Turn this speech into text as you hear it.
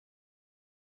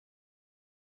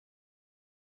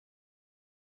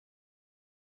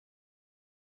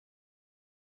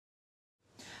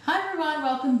Hi everyone,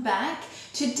 welcome back.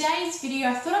 Today's video,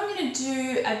 I thought I'm going to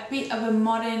do a bit of a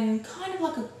modern, kind of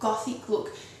like a gothic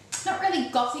look. Not really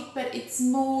gothic, but it's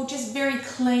more just very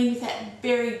clean with that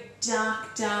very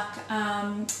dark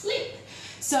lip.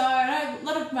 So I know a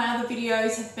lot of my other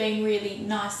videos have been really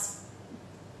nice,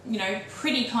 you know,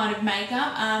 pretty kind of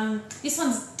makeup. This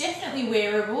one's definitely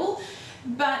wearable,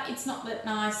 but it's not that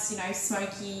nice, you know,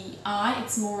 smoky eye.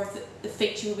 It's more of the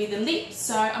feature will be the lip.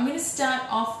 So I'm going to start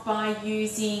off by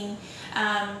using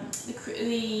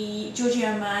the Giorgio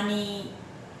Armani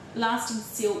Lasting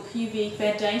Silk UV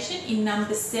Foundation in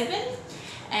number 7.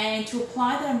 And to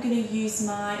apply that, I'm going to use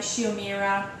my Sheer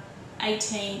Mirror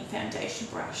 18 foundation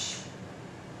brush.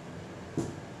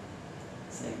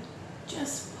 So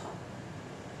just pop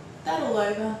that all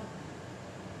over.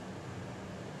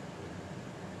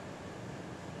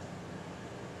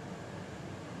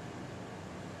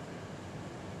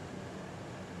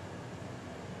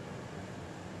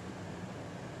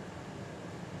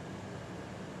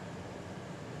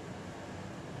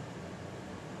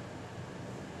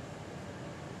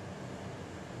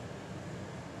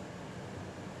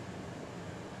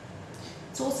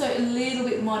 It's also a little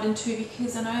bit modern too,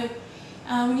 because I know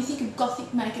when you think of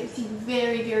gothic makeup, you think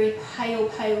very, very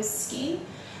pale skin.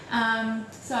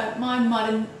 So my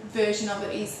modern version of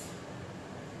it is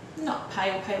not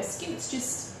pale skin, it's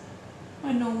just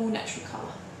my normal natural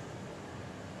colour.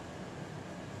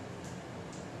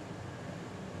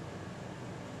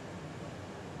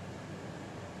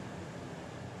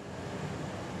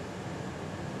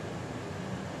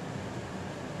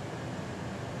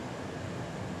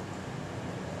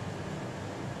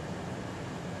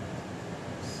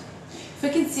 For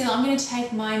concealer, I'm going to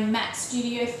take my MAC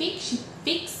Studio Fix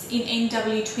in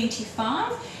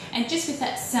NW25, and just with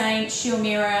that same Sheer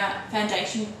Mirror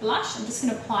foundation blush, I'm just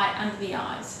going to apply it under the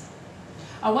eyes.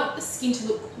 I want the skin to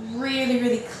look really,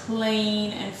 really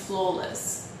clean and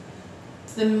flawless.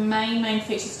 So the main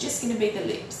feature is just going to be the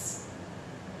lips.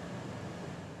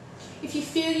 If you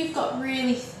feel you've got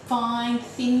really fine,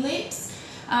 thin lips,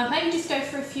 maybe just go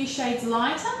for a few shades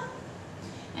lighter,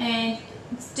 and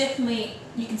it's definitely,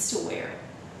 you can still wear it.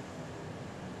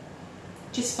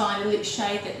 Just find a lip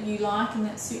shade that you like and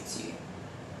that suits you.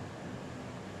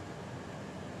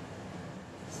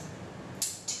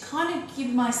 To kind of give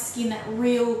my skin that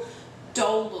real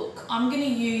doll look, I'm going to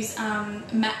use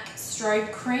MAC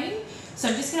Strobe Cream. So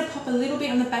I'm just going to pop a little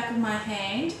bit on the back of my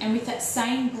hand, and with that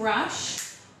same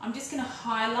brush, I'm just going to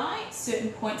highlight certain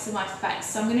points of my face.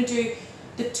 So I'm going to do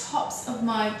the tops of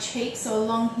my cheeks, so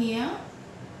along here.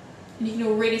 And you can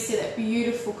already see that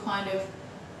beautiful kind of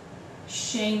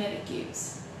sheen that it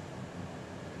gives.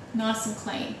 Nice and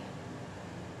clean.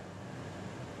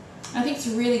 I think it's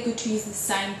really good to use the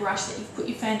same brush that you've put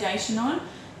your foundation on,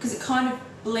 because it kind of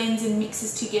blends and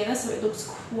mixes together so it looks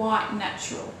quite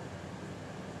natural.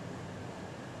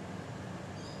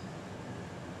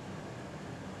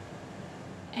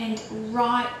 And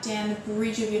right down the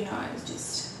bridge of your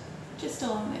nose, just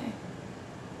along there.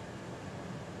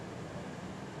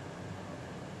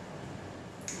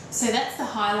 So that's the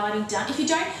highlighting done. If you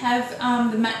don't have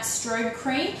the MAC Strobe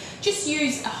Cream, just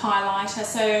use a highlighter.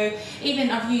 So even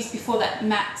I've used before that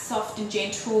matte, soft and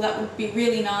gentle, that would be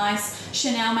really nice.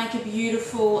 Chanel make a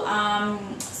beautiful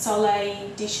Soleil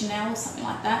de Chanel or something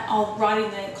like that. I'll write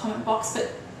in the comment box, but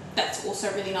that's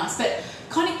also really nice. But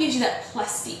kind of gives you that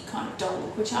plastic kind of doll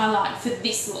look, which I like for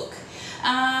this look.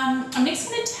 I'm next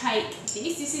going to take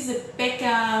this. This is a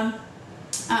Becca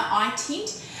eye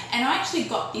tint. And I actually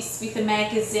got this with a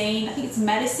magazine, I think it's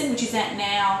Madison, which is out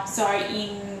now, so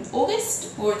in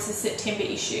August, or it's a September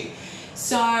issue.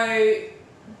 So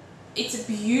it's a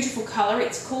beautiful colour.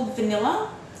 It's called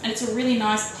Vanilla, and it's a really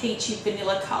nice peachy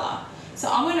vanilla colour. So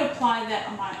I'm going to apply that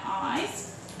on my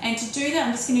eyes. And to do that,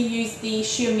 I'm just going to use the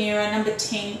Sheer Mirror number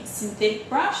 10 synthetic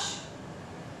brush.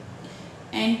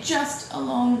 And just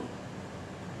along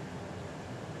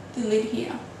the lid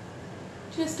here,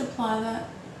 just apply that.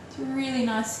 It's a really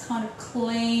nice kind of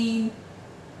clean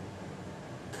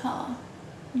colour.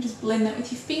 You just blend that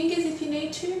with your fingers if you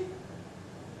need to.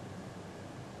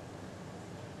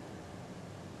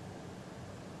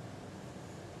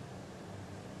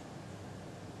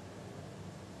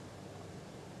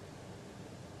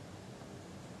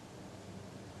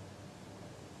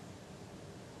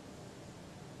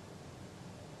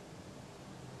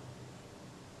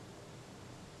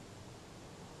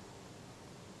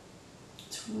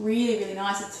 Really, really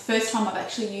nice. It's the first time I've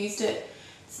actually used it.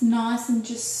 It's nice and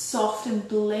just soft and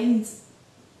blends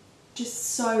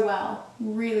just so well.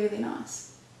 Really, really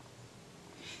nice.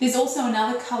 There's also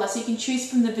another colour, so you can choose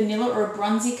from the vanilla or a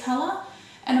bronzy colour.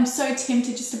 And I'm so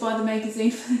tempted just to buy the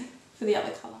magazine for for the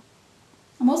other colour.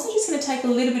 I'm also just going to take a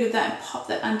little bit of that and pop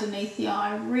that underneath the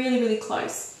eye, really, really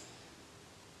close.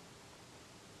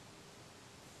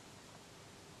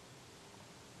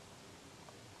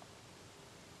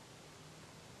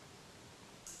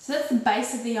 So that's the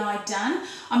base of the eye done.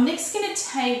 I'm next going to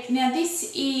take, now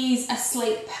this is a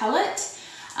sleek palette.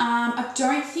 I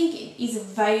don't think it is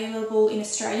available in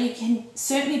Australia. You can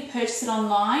certainly purchase it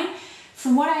online.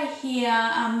 From what I hear,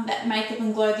 that Makeup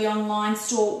and Glow, the online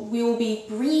store, will be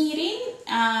bringing it in.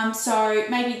 So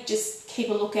maybe just keep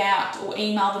a lookout or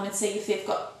email them and see if they've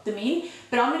got them in.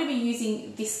 But I'm going to be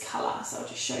using this colour, so I'll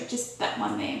just show just that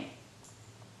one there.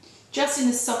 Just in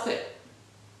the socket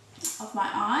of my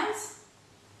eyes.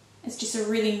 It's just a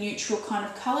really neutral kind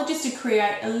of colour, just to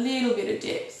create a little bit of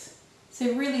depth.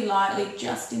 So really lightly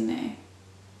just in there.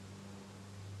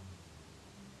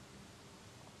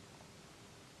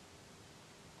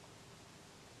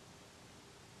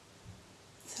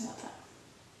 So like that.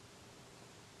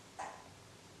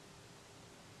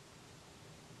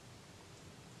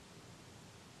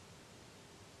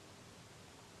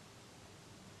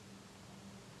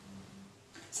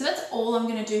 So that's all I'm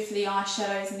going to do for the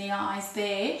eyeshadows and the eyes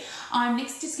there. I'm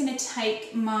next just going to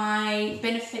take my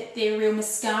Benefit They're Real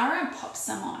mascara and pop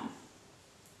some on.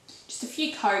 Just a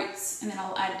few coats, and then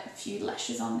I'll add a few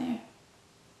lashes on there.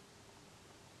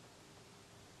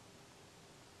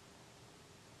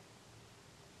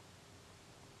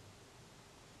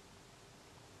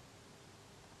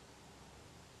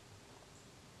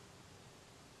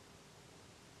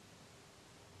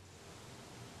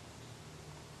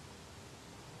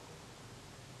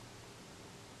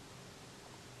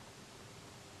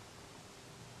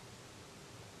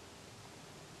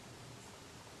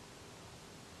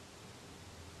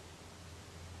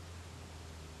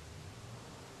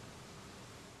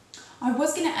 I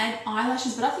was going to add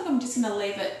eyelashes, but I think I'm just going to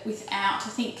leave it without. I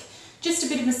think just a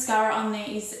bit of mascara on there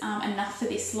is enough for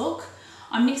this look.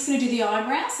 I'm next going to do the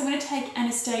eyebrows. So I'm going to take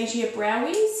Anastasia Brow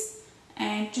Wiz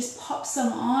and just pop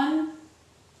some on.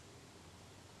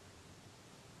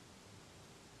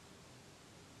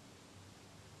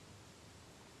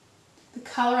 The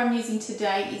colour I'm using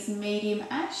today is Medium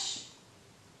Ash.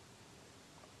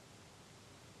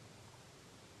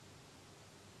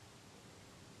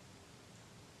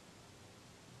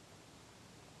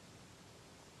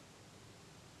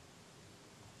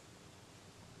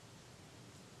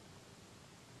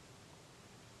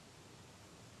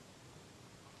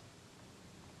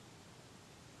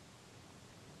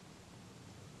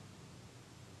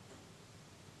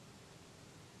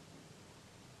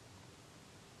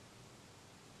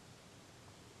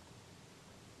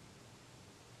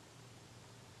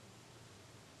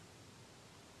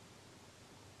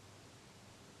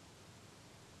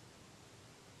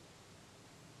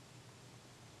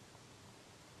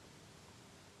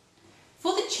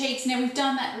 For the cheeks, now we've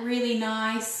done that really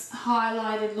nice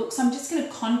highlighted look, so I'm just going to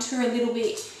contour a little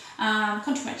bit,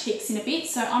 contour my cheeks in a bit.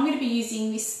 So I'm going to be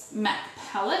using this MAC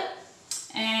palette,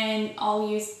 and I'll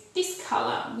use this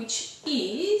colour, which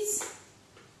is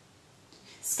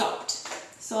Sculpt.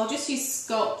 So I'll just use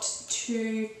Sculpt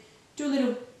to do a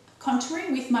little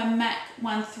contouring with my MAC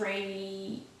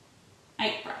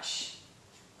 138 brush,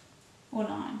 or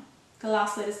 9. The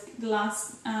last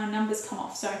numbers come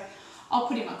off, so I'll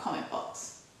put in my comment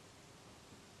box.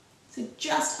 So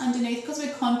just underneath, because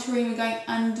we're contouring, we're going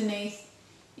underneath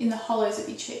in the hollows of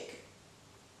your cheek.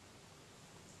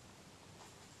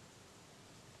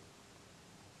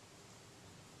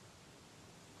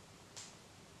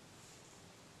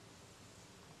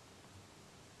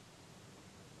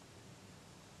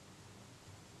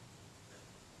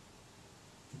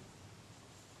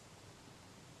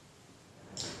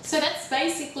 So that's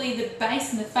basically the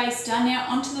base and the face done. Now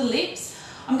onto the lips.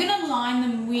 I'm going to line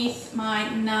them with my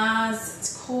NARS,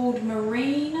 it's called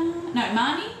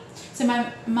Marnie. So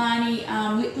my Marnie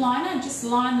lip liner, just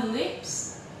line the lips.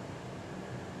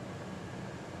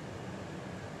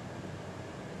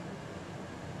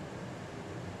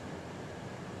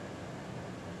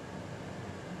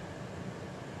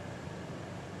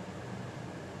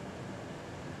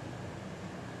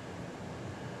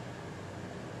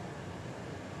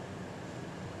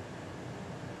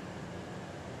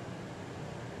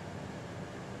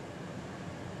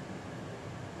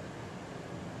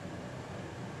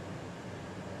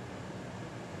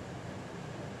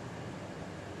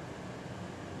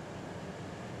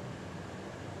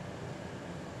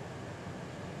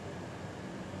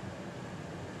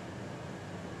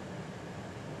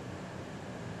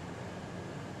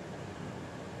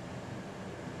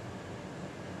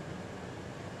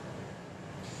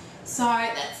 So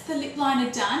that's the lip liner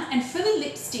done, and for the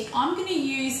lipstick I'm going to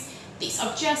use this.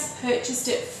 I've just purchased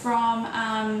it from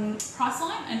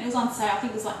Priceline, and it was on sale. I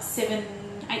think it was like $7,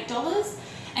 $8.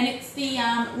 And it's the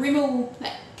Rimmel,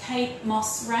 that Kate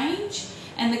Moss range,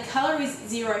 and the colour is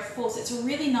 04, so it's a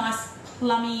really nice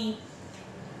plummy,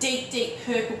 deep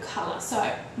purple colour. So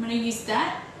I'm going to use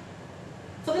that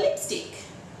for the lipstick.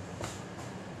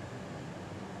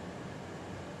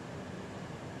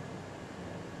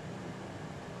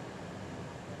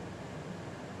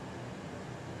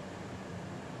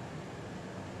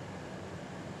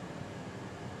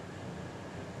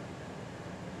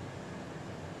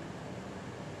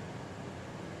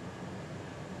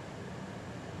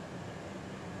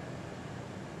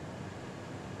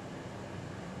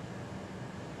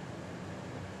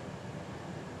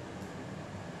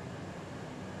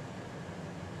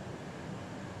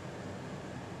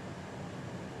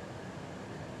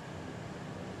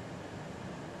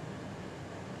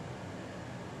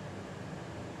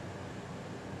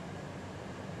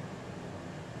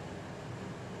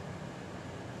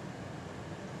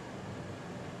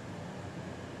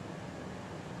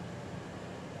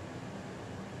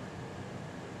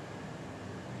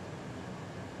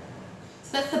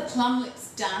 So that's the plum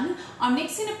lips done. I'm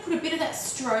next going to put a bit of that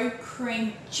Strobe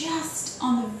Cream just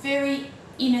on the very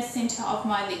inner centre of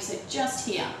my lips, so just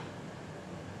here.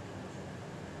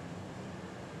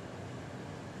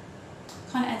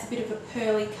 Kind of adds a bit of a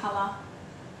pearly colour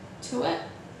to it.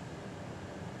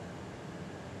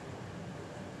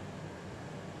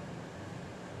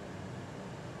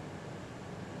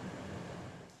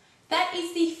 That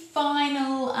is the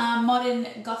final modern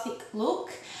gothic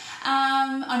look.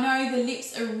 I know the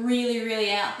lips are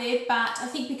really out there, but I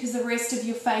think because the rest of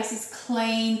your face is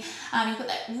clean, you've got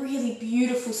that really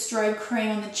beautiful Strobe Cream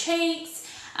on the cheeks,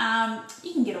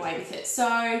 you can get away with it.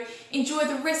 So enjoy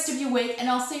the rest of your week, and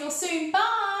I'll see you all soon.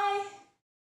 Bye!